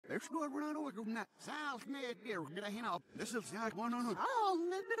snor we're not over that. South mid here, get a hand up. This is like one on. Oh,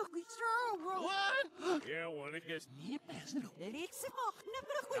 نبرخ يسرع. What? Yeah, well, it gets. ليك سباق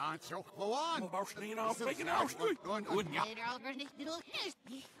نبرخ. Not so go on. Barstien af, taken out. Going on. Nee, daar was niet de dood.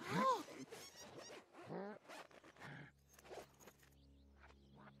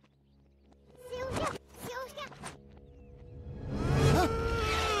 Silja, Silja.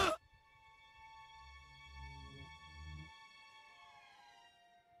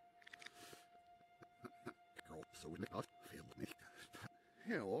 So we not feel me.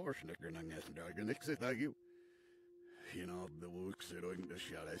 Yeah, or snicker and yes, dog, and it's like you. You know, the works are doing the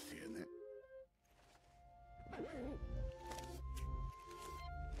shot I see in it.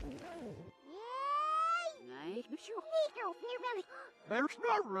 Nee, monsieur. Nee, go, near belly. There's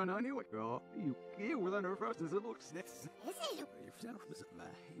not run on you, girl. You were the nerve as it looks. This. Is it? Yourself is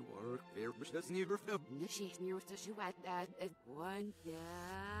you were there, but that's neither of them. She's near to shoot at one.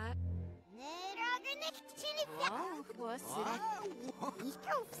 Nee, daar is niks chilly. Oh, was it? Ich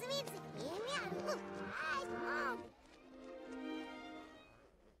kauf sie mit. Ja, ja.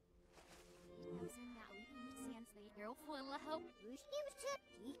 Girl full of hope. Excuse me.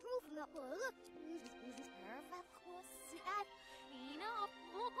 He grew from the look. This is perfect. What's that? You know.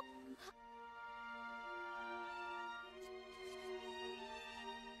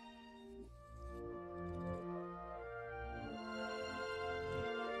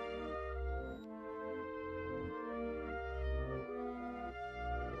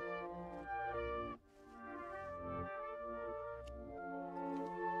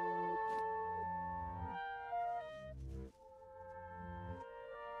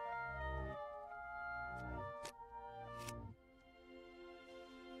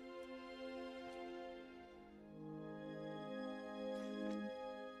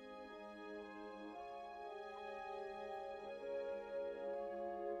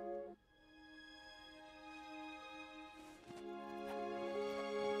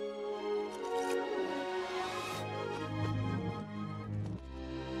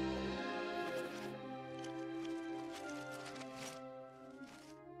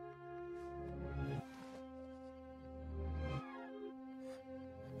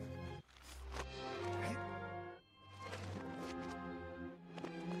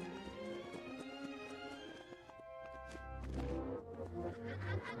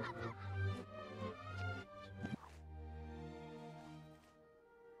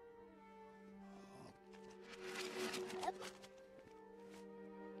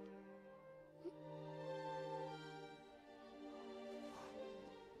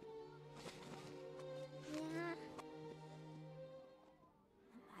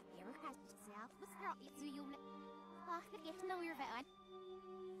 Get to know your vet.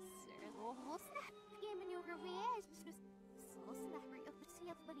 Sir, the snap game in your way. So snap right up to see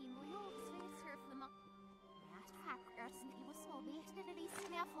everybody in the world. Surf them up. Last hackers and he was so bad that he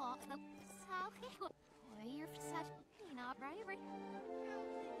snapped off the south. Why you're such bravery.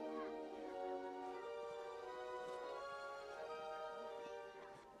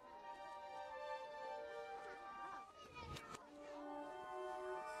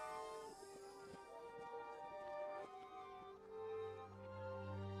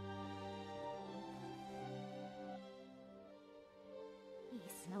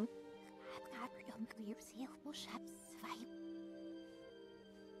 Snow. Clears heel bushaps vibe.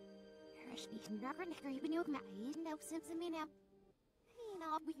 Hirsch niet never even ook maar even nou sinds me nou.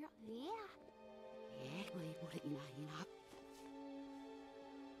 We're yeah. Yeah, we put it in a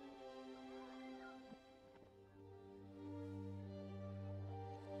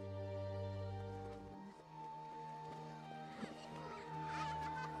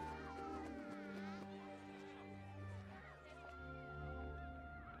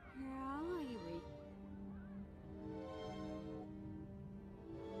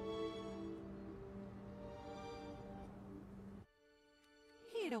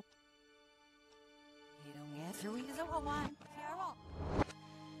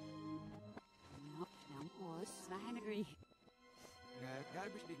Gotta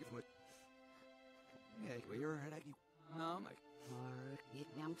be sneaky foot. Yeah, you're right. No, Mike. Get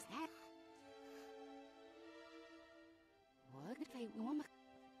down that. What if I woman?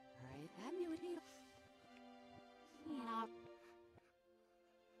 Right, I'm you with you. Yeah.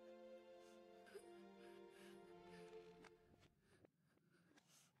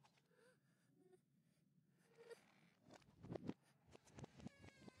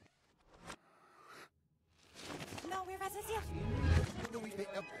 No, we're fast as you. No, we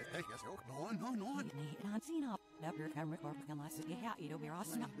picked up. No. Not seen up. Never can record unless you get you be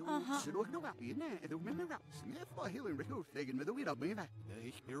awesome. Så då kan du vara du med mig. Snäffa hela rekord tegen med de med mig.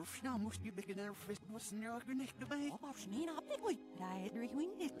 Ich bin schnell måste du beginnen fest was jag nicht dabei. Oh, sneen up the way. I drink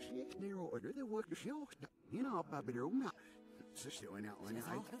wind. Shit, near order the work show. You know, Bobby Roma. Så står jag nu It's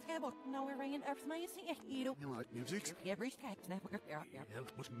all the table. Now we're ringing every time you see it. You know. You like music? Every step. Never get there.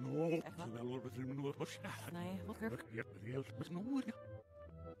 Helt was nog. Wel op het minuut was. Nee, look up. Ja, helt was nog.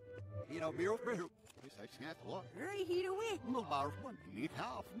 You know, Miro Bro. This I snap a lot. Hurry, heat away. No bar one. Need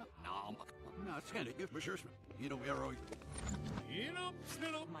half. No, it's kind of good for sure. You know, we're all. You know,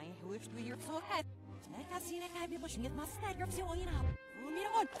 snel op. My wish to your so head. I can see that guy be pushing it. My snag, you're so you know. Oh, me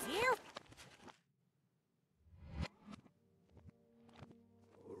on. Here.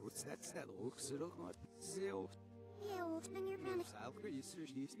 Dat looks so good. Zo. Yeah, well, then you're gonna. Zelf kun je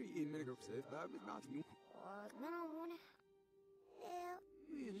serieus niet in mijn groep zitten. Daar ben ik niet. No, no, yeah.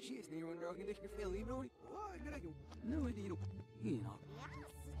 Je ziet niet hoe er geen veel in nodig. Oh, ik denk no idea. You know.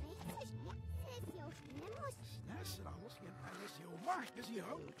 Dat is alles geen alles heel macht is hier.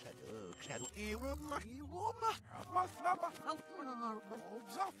 Ik zeg eeuwen maar hier maar. Wat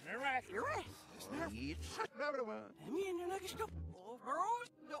zo. Right. Niet zat nou maar. Me and you're like a stop.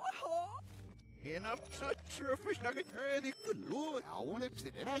 En op zo'n surface dat ik die kloot. I want to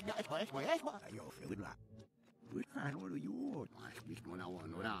sit there. I want my ass. You're feeling like. We can't what do you want? I speak when I want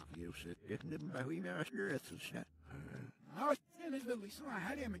to know. You sit getting by we are spirits and shit. Nou, het is wel zo.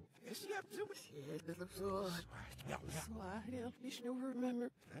 Hij heeft me. Is je hebt zo. Het is zo. Ja, ja. I don't know remember.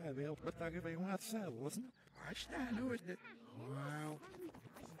 Ja, wel, wat dacht je van wat zelf, wasn't it? I stand who is it? Wow.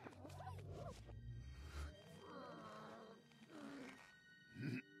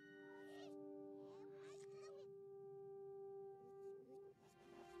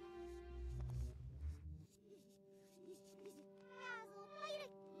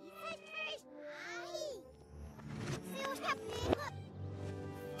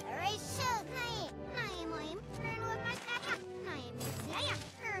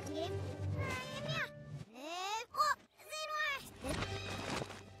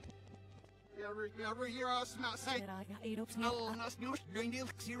 Every year I smell say, Did I got 8 ups oh, and I smell string deal,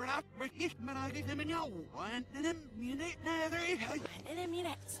 see what I break, but I get them in your one, and them, you need neither. in a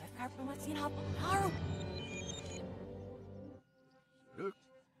minute. So far from what's in up. How? Look,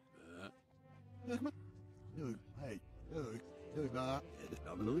 look, hey, look,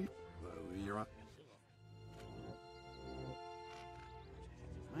 I'm Louis. You're right.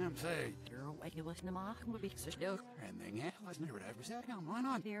 I'm saying, You're like you listen to my would be so still. and then yeah, I was never ever said, come on,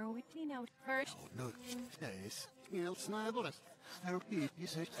 on. There we clean out first. Oh, look, stays. You know, snuggle us. Therapy, you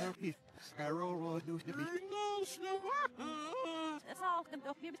say therapy. Scarrow road news to be. That's all come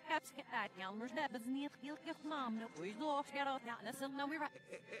up here caps get that down. There's that but need he'll give mom no we lost get out now. Listen, no we're right.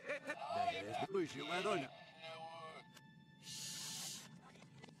 There's the bush you went on it.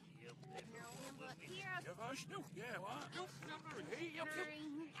 Ja, was nog? Ja, wat? Hey, op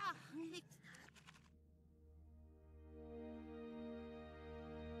je.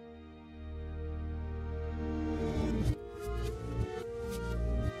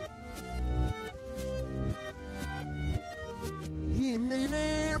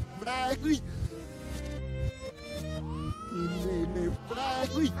 Inele fragui. Inele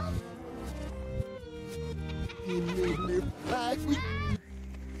fragui. Inele fragui.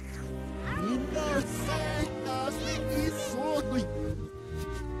 Inele fragui.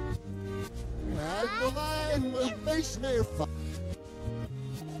 Agora meu peixe nerfa.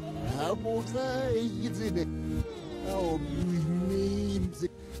 A moça izine. Oh, memes. Eu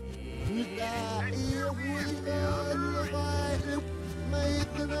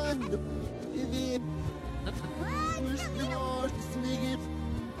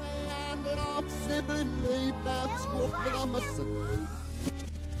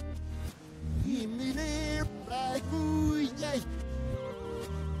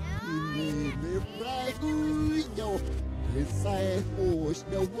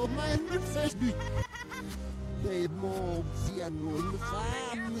They move the annual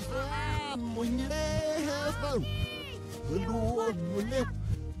fam when you have the Lord will live.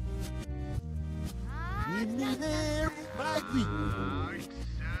 In the air, fragui.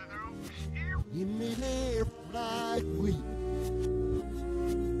 In the air, fragui.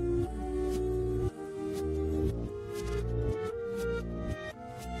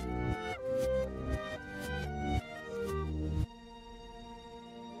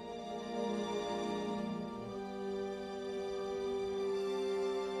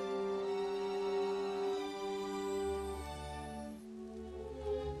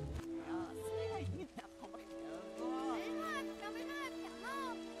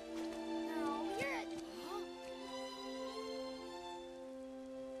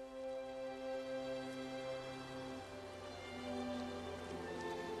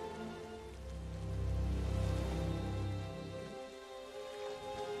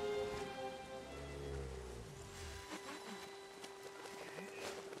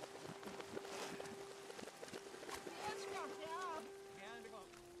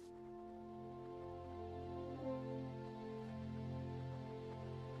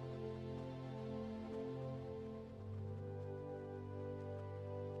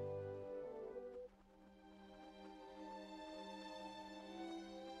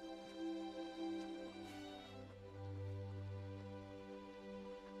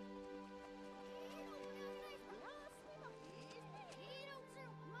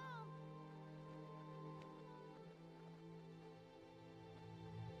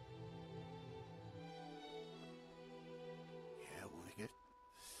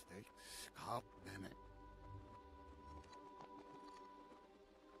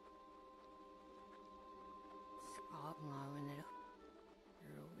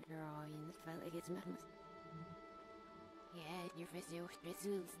 in het vel ik het met me. Ja, je verzoekt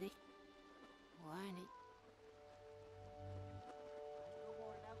results dit. Wanneer?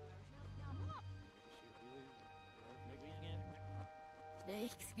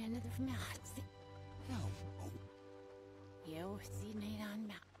 Ik scan het van mijn hart. Jo, zie niet aan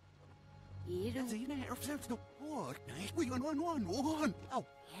me. Hier zie je of zelfs nog. Oh, nee, we gaan on. Oh,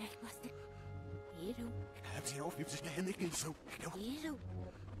 ja, ik was er. Hier ik heb ze of je ze stand ik in zo. Hier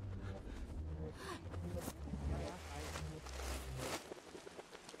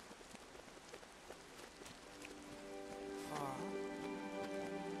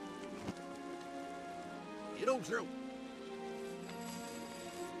Hier ook zo.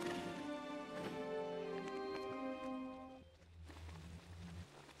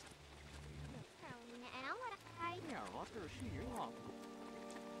 Ja, wat er is hier lang.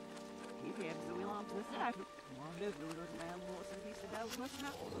 Hier hebben ze wel aan te zeggen. Maar dit doet het mij los en die ze daar wat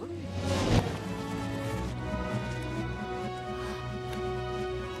snappen.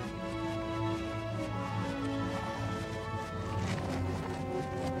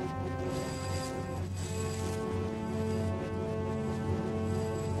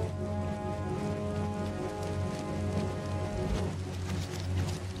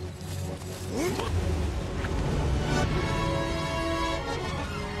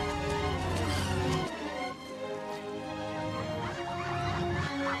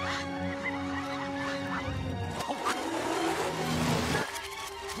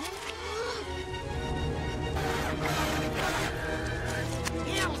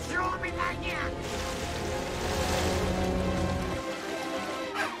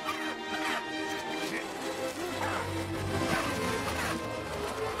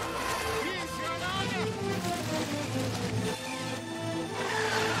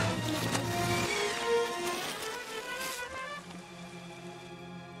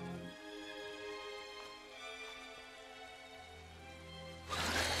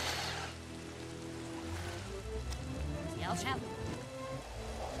 Elsa.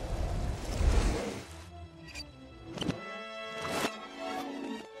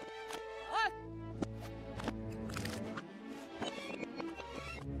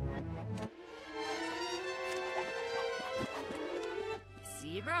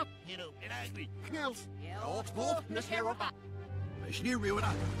 Zero. Hero, get angry. Nels. Ja, Bob, de scherp. Is niet weer wat.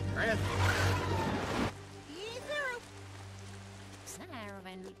 Red. Zero. Snare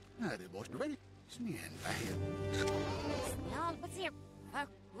van die. Nou, dit was nog niet een bij. Ja, wat hier? Oh,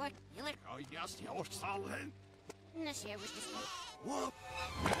 wat? Jullie? Oh, yes, die hoort zal zijn. Nou, ze was dus niet. Whoop.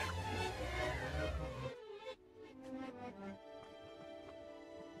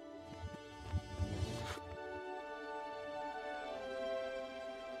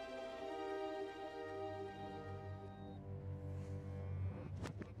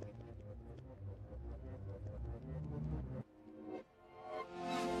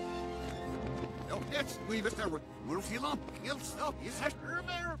 Yes, we must have. We'll see them. He'll stop. He's a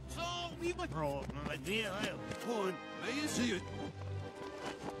there. So we would. Bro, my dear, I'll may you see it.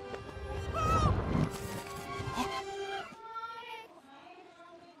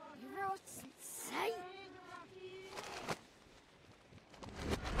 You wrote say.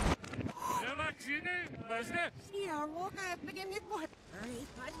 Ja, Maxine, was dat? Ja, wat heb ik in dit woord?